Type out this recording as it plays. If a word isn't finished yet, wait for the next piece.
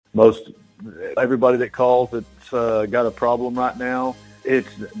most everybody that calls that's got a problem right now, it's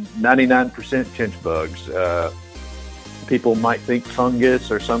 99% chinch bugs. People might think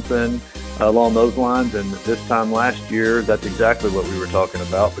fungus or something along those lines, and this time last year, that's exactly what we were talking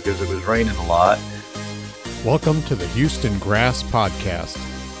about because it was raining a lot. Welcome to the Houston Grass Podcast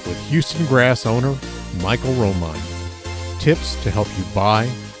with Houston Grass owner Michael Romine. Tips to help you buy,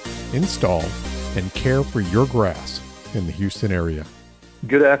 install, and care for your grass in the Houston area.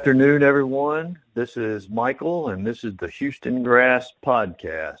 Good afternoon, everyone. This is Michael, and this is the Houston Grass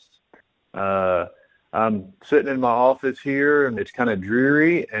Podcast. I'm sitting in my office here, and it's kind of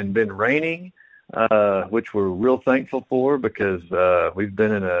dreary and been raining, which we're real thankful for because we've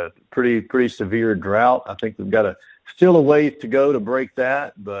been in a pretty severe drought. I think we've got still a ways to go to break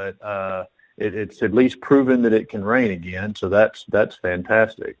that, but it's at least proven that it can rain again, so that's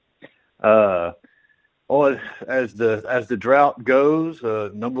fantastic. As the drought goes,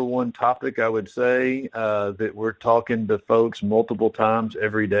 number one topic I would say that we're talking to folks multiple times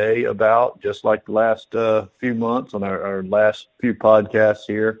every day about, just like the last few months on our last few podcasts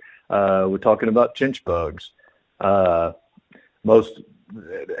here, we're talking about chinch bugs.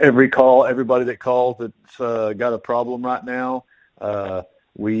 Everybody that calls that's got a problem right now, it's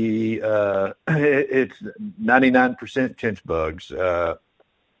 99% chinch bugs.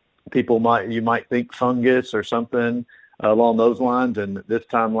 You might think fungus or something along those lines, and this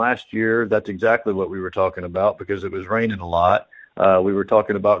time last year, that's exactly what we were talking about because it was raining a lot. We were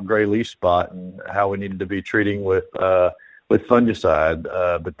talking about gray leaf spot and how we needed to be treating with fungicide.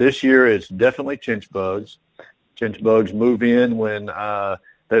 But this year, it's definitely chinch bugs. Chinch bugs move in when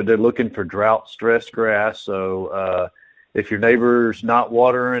they're looking for drought-stressed grass. So if your neighbor's not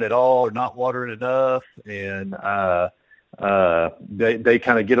watering at all or not watering enough, and they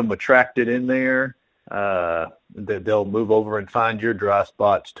kind of get them attracted in there, they'll move over and find your dry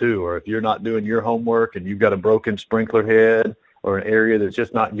spots too. Or if you're not doing your homework and you've got a broken sprinkler head or an area that's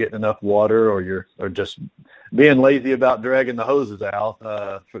just not getting enough water, or just being lazy about dragging the hoses out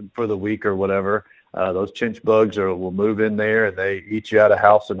for the week or whatever, those chinch bugs will move in there and they eat you out of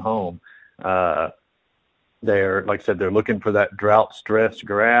house and home. They're, like I said, they're looking for that drought-stressed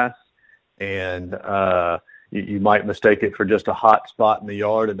grass, and you might mistake it for just a hot spot in the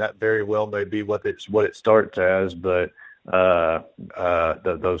yard, and that very well may be what it starts as. But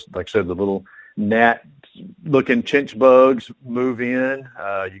those, like I said, the little gnat-looking chinch bugs move in.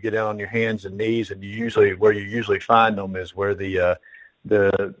 You get down on your hands and knees, and where you usually find them is where the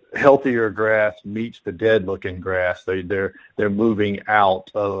healthier grass meets the dead-looking grass. They're moving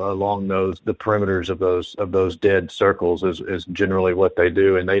out along the perimeters of those dead circles is generally what they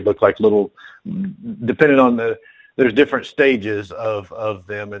do, and they look like little, depending on there's different stages of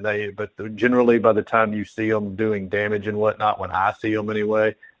them, but generally by the time you see them doing damage and whatnot, when I see them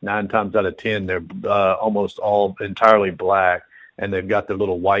anyway, 9 times out of 10 they're almost all entirely black. And they've got their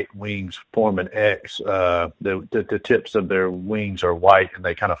little white wings form an X. The tips of their wings are white, and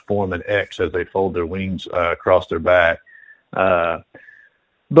they kind of form an X as they fold their wings across their back. But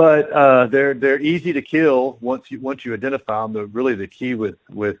they're easy to kill once you identify them. The key with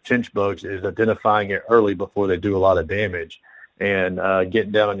chinch bugs is identifying it early before they do a lot of damage, and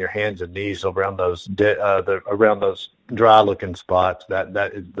getting down on your hands and knees around those around those dry looking spots.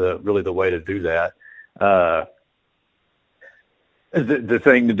 That is really the way to do that. The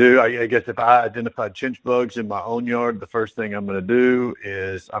thing to do, I guess, if I identify chinch bugs in my own yard, the first thing I'm going to do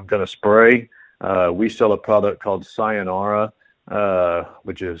is I'm going to spray. We sell a product called Sayonara,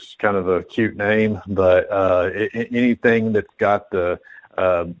 which is kind of a cute name, but anything that's got the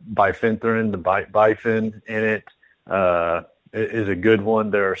bifenthrin, the bifin in it, is a good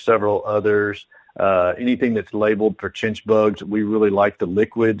one. There are several others. Anything that's labeled for chinch bugs, we really like the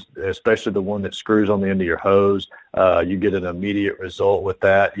liquids, especially the one that screws on the end of your hose. You get an immediate result with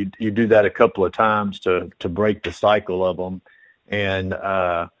that. You do that a couple of times to break the cycle of them, and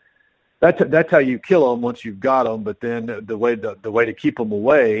that's how you kill them once you've got them. But then the way to keep them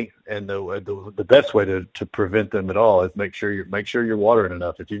away, and the best way to prevent them at all is make sure you're watering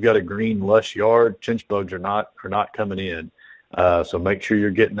enough. If you've got a green lush yard, chinch bugs are not coming in. So make sure you're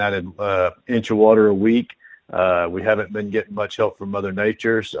getting that inch of water a week. We haven't been getting much help from Mother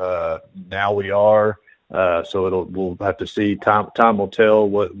Nature's. Now we are. So we'll have to see. Time will tell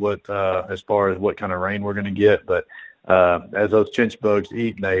what as far as what kind of rain we're going to get. But as those chinch bugs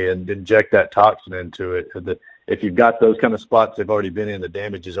eat and inject that toxin into it, if you've got those kind of spots they've already been in, the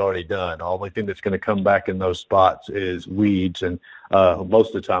damage is already done. The only thing that's going to come back in those spots is weeds, and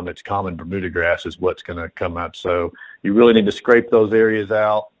most of the time it's common Bermuda grass is what's going to come out. So you really need to scrape those areas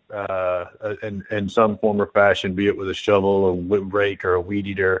out, in some form or fashion, be it with a shovel, a rake, or a weed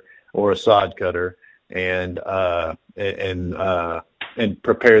eater, or a sod cutter, and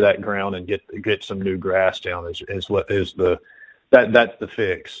prepare that ground and get some new grass down is what is that's the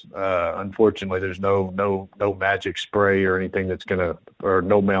fix. Unfortunately, there's no magic spray or anything or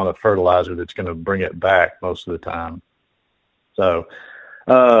no amount of fertilizer that's gonna bring it back most of the time. So,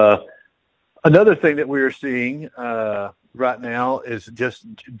 another thing that we are seeing right now is just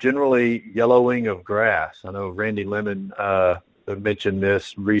generally yellowing of grass. I know Randy Lemon mentioned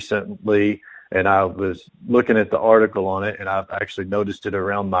this recently, and I was looking at the article on it, and I've actually noticed it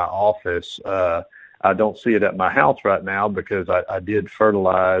around my office. I don't see it at my house right now because I did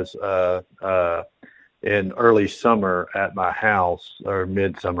fertilize in early summer at my house, or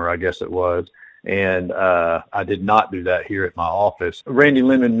midsummer, I guess it was. And I did not do that here at my office. Randy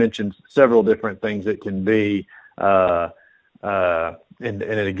Lemon mentioned several different things that can be in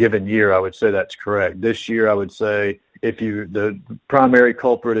a given year. I would say that's correct. This year, I would say the primary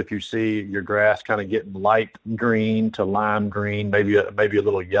culprit, if you see your grass kind of getting light green to lime green, maybe a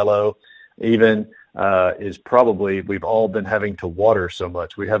little yellow, even, is probably we've all been having to water so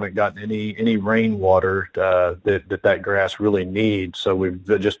much. We haven't gotten any rainwater that grass really needs. So we've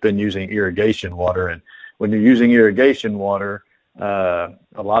just been using irrigation water. And when you're using irrigation water, a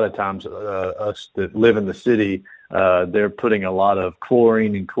lot of times us that live in the city, they're putting a lot of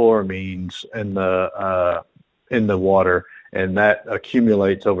chlorine and chloramines in the water, and that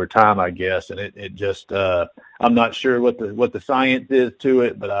accumulates over time, I guess. And it just I'm not sure what the science is to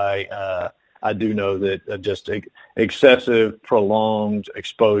it, but I do know that just excessive, prolonged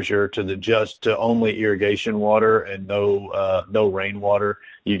exposure to only irrigation water and no rainwater,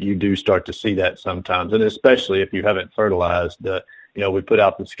 you do start to see that sometimes, and especially if you haven't fertilized. We put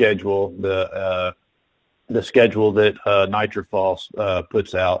out the schedule, the schedule that Nitrophos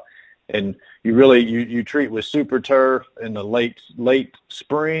puts out, and you treat with Super Turf in the late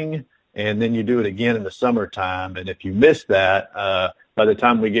spring, and then you do it again in the summertime. And if you miss that, by the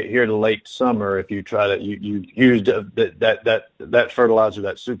time we get here to late summer, if you try to you use that fertilizer,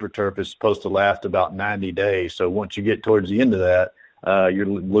 that Super Turf is supposed to last about 90 days. So once you get towards the end of that, you're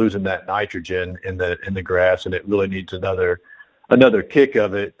losing that nitrogen in the grass, and it really needs another kick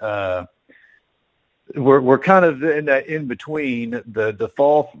of it. We're kind of in that in between. The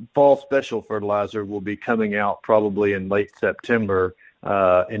fall special fertilizer will be coming out probably in late September,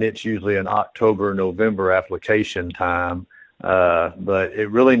 and it's usually an October, November application time. But it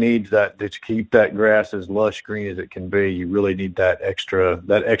really needs that to keep that grass as lush green as it can be. You really need that extra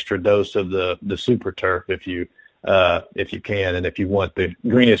dose of the Super Turf if you can, and if you want the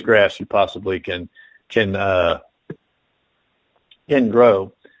greenest grass you possibly can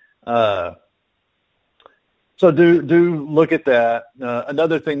grow. So do look at that.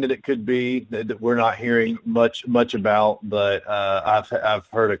 Another thing that it could be that we're not hearing much about, but I've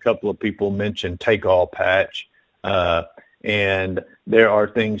heard a couple of people mention take-all patch, and there are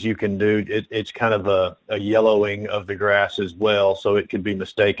things you can do. It's kind of a yellowing of the grass as well, so it could be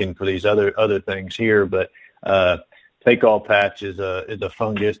mistaken for these other things here. But take-all patch is a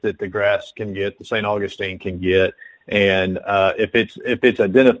fungus that the grass can get, the St. Augustine can get. And if it's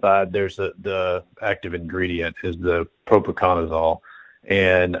identified, there's the active ingredient is the propiconazole,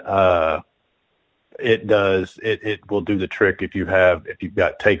 and it will do the trick if you've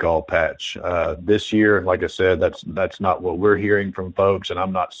got take-all patch. This year, like I said, that's not what we're hearing from folks, and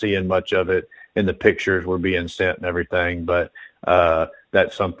I'm not seeing much of it in the pictures we're being sent and everything. But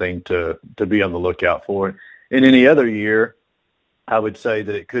that's something to be on the lookout for. In any other year, I would say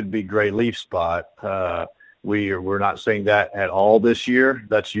that it could be gray leaf spot. We're not seeing that at all this year.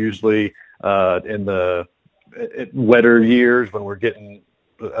 That's usually in the wetter years when we're getting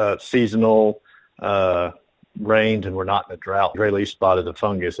seasonal rains and we're not in a drought. Gray leaf spot is a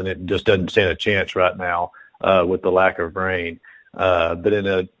fungus, and it just doesn't stand a chance right now with the lack of rain. But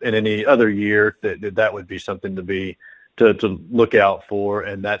in any other year, that would be something to look out for,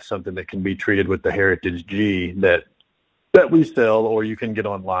 and that's something that can be treated with the Heritage G that we sell, or you can get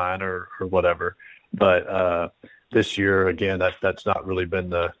online or whatever. But this year, again, that's not really been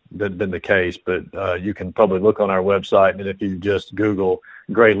the case. But you can probably look on our website, and if you just Google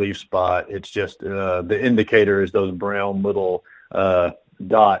gray leaf spot, it's just the indicator is those brown little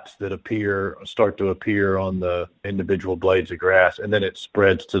dots that start to appear on the individual blades of grass, and then it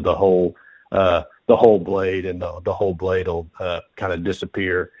spreads to the whole blade, and the whole blade will kind of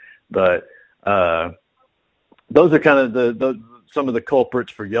disappear. But those are kind of some of the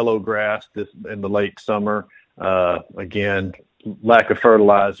culprits for yellow grass in the late summer. Again, lack of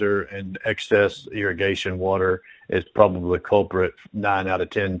fertilizer and excess irrigation water is probably the culprit 9 out of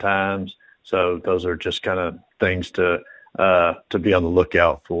 10 times. So those are just kind of things to be on the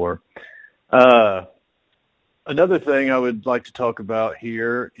lookout for. Another thing I would like to talk about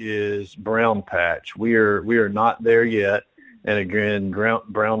here is brown patch. We are not there yet. And again,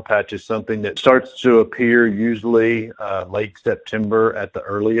 brown patch is something that starts to appear usually late September at the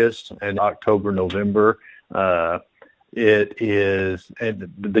earliest, and October, November. It is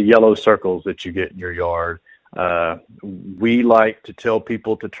and the yellow circles that you get in your yard. We like to tell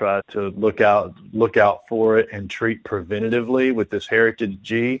people to try to look out for it and treat preventatively with this Heritage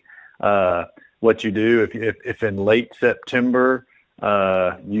G. What you do if in late September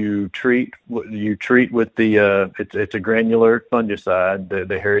you treat with the it's a granular fungicide,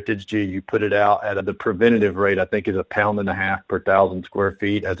 the Heritage G. You put it out at the preventative rate, I think, is 1.5 pounds per 1,000 square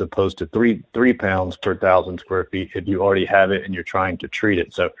feet, as opposed to three pounds per 1,000 square feet if you already have it and you're trying to treat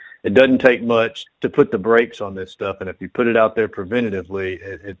it. So it doesn't take much to put the brakes on this stuff, and if you put it out there preventatively,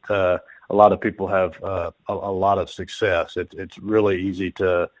 a lot of people have a lot of success. It's really easy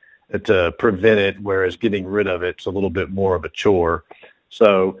to prevent it, whereas getting rid of it's a little bit more of a chore.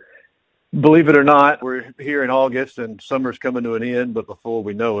 So believe it or not, we're here in August and summer's coming to an end, but before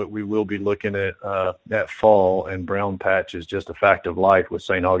we know it, we will be looking at fall, and brown patch is just a fact of life with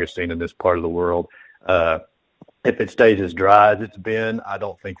St. Augustine in this part of the world. If it stays as dry as it's been, I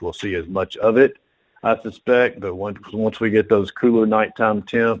don't think we'll see as much of it, I suspect. But once we get those cooler nighttime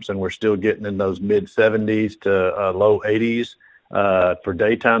temps and we're still getting in those mid 70s to low 80s, for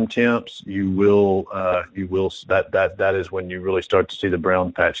daytime temps, you will that is when you really start to see the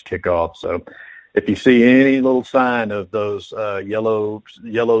brown patch kick off. So if you see any little sign of those yellow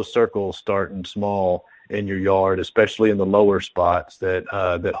circles starting small in your yard, especially in the lower spots that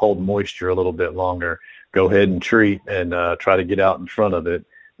hold moisture a little bit longer, go ahead and treat and try to get out in front of it.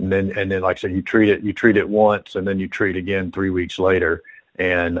 And then like I said, you treat it once, and then you treat again 3 weeks later,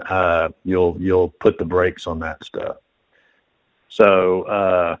 and you'll put the brakes on that stuff.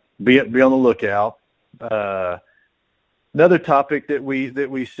 So be on the lookout. Another topic that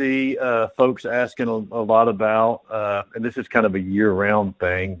we see folks asking a lot about, and this is kind of a year-round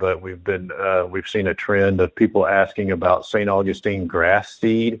thing, but we've seen a trend of people asking about St. Augustine grass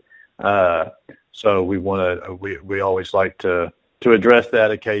seed. So we always like to address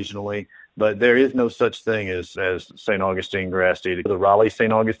that occasionally, but there is no such thing as St. Augustine grass seed. The Raleigh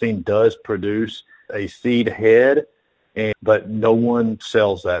St. Augustine does produce a seed head, but no one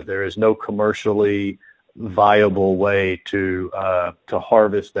sells that. There is no commercially viable way to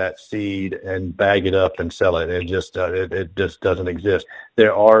harvest that seed and bag it up and sell it. It just doesn't exist.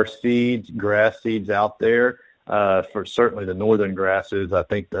 There are grass seeds out there for certainly the northern grasses. I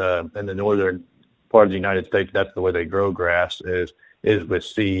think in the northern part of the United States, that's the way they grow grass is with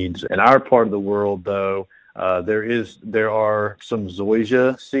seeds. In our part of the world, though, there are some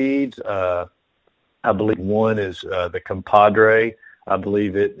zoysia seeds. I believe one is the compadre. I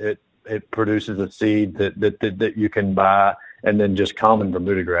believe it produces a seed that you can buy, and then just common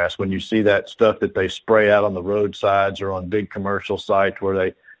Bermuda grass. When you see that stuff that they spray out on the roadsides or on big commercial sites where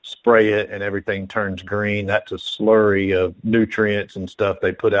they spray it and everything turns green, that's a slurry of nutrients and stuff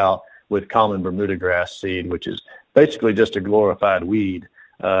they put out with common Bermuda grass seed, which is basically just a glorified weed.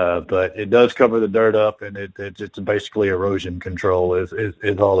 But it does cover the dirt up, and it's basically erosion control is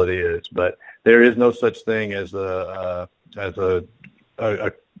all it is. But there is no such thing as a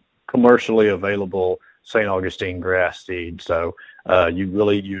commercially available St. Augustine grass seed. So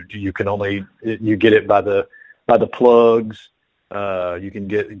you can only get it by the plugs. You can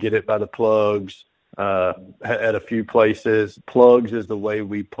get it by the plugs at a few places. Plugs is the way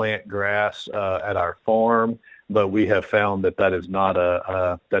we plant grass at our farm, but we have found that is not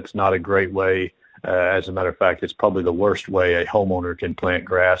a great way. As a matter of fact, it's probably the worst way a homeowner can plant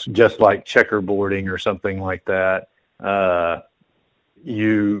grass, just like checkerboarding or something like that.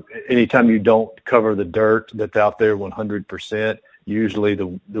 Anytime you don't cover the dirt that's out there 100%, usually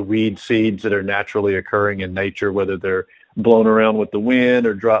the weed seeds that are naturally occurring in nature, whether they're blown around with the wind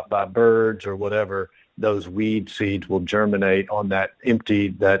or dropped by birds or whatever, those weed seeds will germinate on that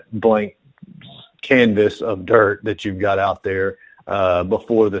blank canvas of dirt that you've got out there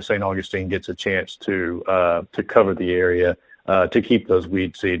before the St. Augustine gets a chance to cover the area to keep those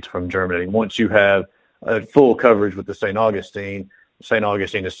weed seeds from germinating. Once you have full coverage with the St. Augustine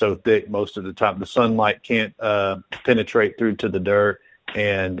is so thick most of the time the sunlight can't penetrate through to the dirt,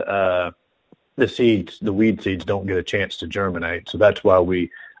 and the weed seeds don't get a chance to germinate. So that's why we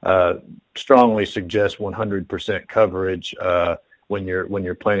strongly suggest 100% coverage when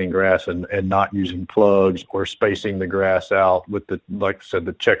you're planting grass and not using plugs or spacing the grass out with like I said,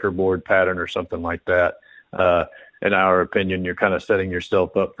 the checkerboard pattern or something like that. In our opinion, you're kind of setting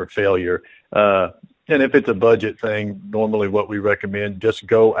yourself up for failure. And if it's a budget thing, normally what we recommend, just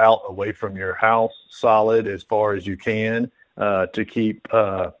go out away from your house solid as far as you can to keep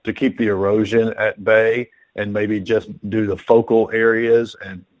the erosion at bay, and maybe just do the focal areas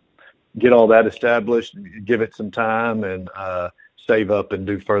and get all that established, give it some time, and save up and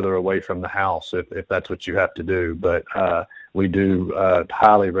do further away from the house if that's what you have to do. But we do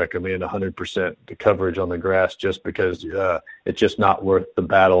highly recommend 100% the coverage on the grass, just because it's just not worth the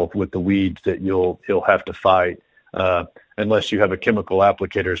battle with the weeds that you'll have to fight. Unless you have a chemical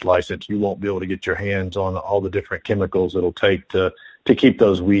applicator's license, you won't be able to get your hands on all the different chemicals it'll take to keep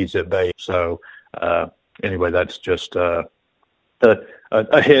those weeds at bay. So anyway, that's just a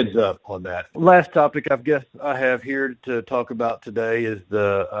heads up on that. Last topic I guess I have here to talk about today is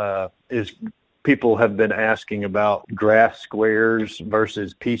people have been asking about grass squares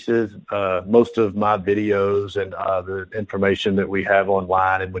versus pieces. Most of my videos and the information that we have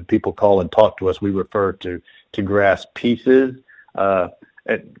online, and when people call and talk to us, we refer to grass pieces. A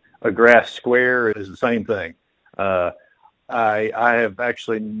grass square is the same thing. I have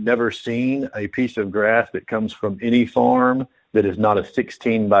actually never seen a piece of grass that comes from any farm that is not a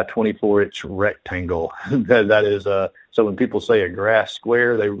 16 by 24 inch rectangle. that is so when people say a grass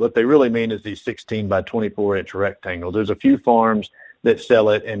square, what they really mean is these 16 by 24 inch rectangles. There's a few farms that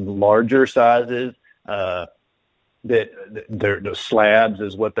sell it in larger sizes. That they're the slabs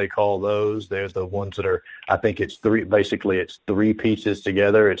is what they call those. There's the ones that are, I think it's three pieces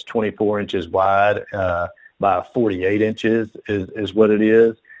together. It's 24 inches wide by 48 inches is what it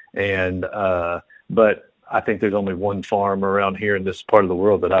is. And but I think there's only one farm around here in this part of the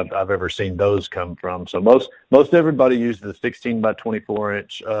world that I've ever seen those come from. So most everybody uses the 16 by 24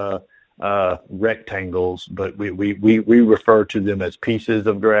 inch rectangles, but we refer to them as pieces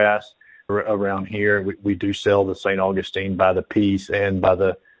of grass around here. We do sell the St. Augustine by the piece and by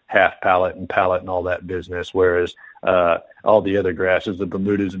the half pallet and pallet and all that business. Whereas all the other grasses, the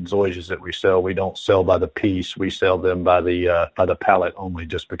Bermudas and zoysias that we sell, we don't sell by the piece. We sell them by the pallet only,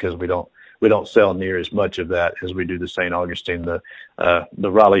 just because we don't sell near as much of that as we do the St. Augustine. The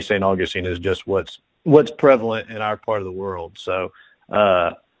Raleigh St. Augustine is just what's prevalent in our part of the world. So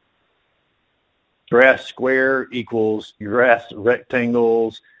grass square equals grass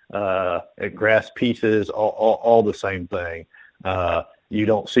rectangles, grass pieces, all the same thing. You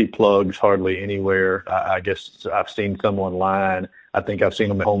don't see plugs hardly anywhere. I guess I've seen some online. I think I've seen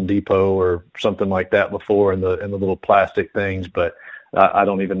them at Home Depot or something like that before in the little plastic things, but I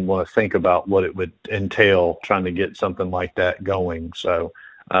don't even want to think about what it would entail trying to get something like that going. So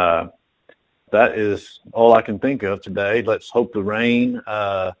that is all I can think of today. Let's hope the rain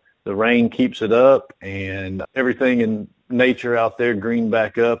keeps it up and everything in nature out there green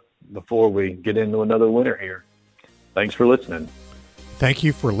back up before we get into another winter here. Thanks for listening. Thank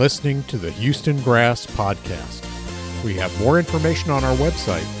you for listening to the Houston Grass Podcast. We have more information on our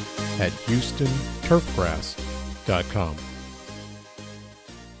website at houstonturfgrass.com.